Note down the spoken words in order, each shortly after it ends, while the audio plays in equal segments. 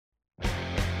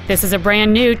This is a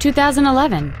brand new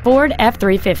 2011 Ford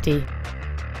F-350.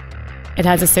 It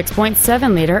has a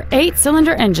 6.7-liter,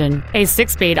 8-cylinder engine, a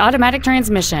 6-speed automatic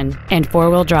transmission, and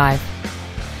 4-wheel drive.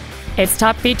 Its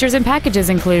top features and packages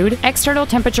include external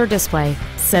temperature display,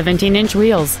 17-inch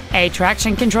wheels, a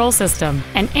traction control system,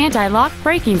 an anti-lock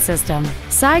braking system,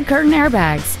 side curtain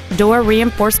airbags, door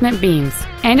reinforcement beams,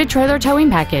 and a trailer towing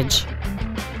package.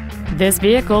 This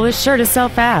vehicle is sure to sell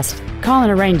fast. Call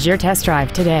and arrange your test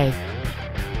drive today.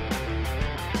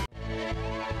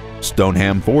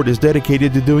 Stoneham Ford is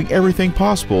dedicated to doing everything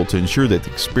possible to ensure that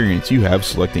the experience you have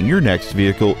selecting your next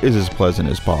vehicle is as pleasant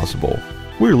as possible.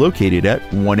 We're located at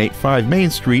 185 Main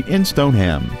Street in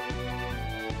Stoneham.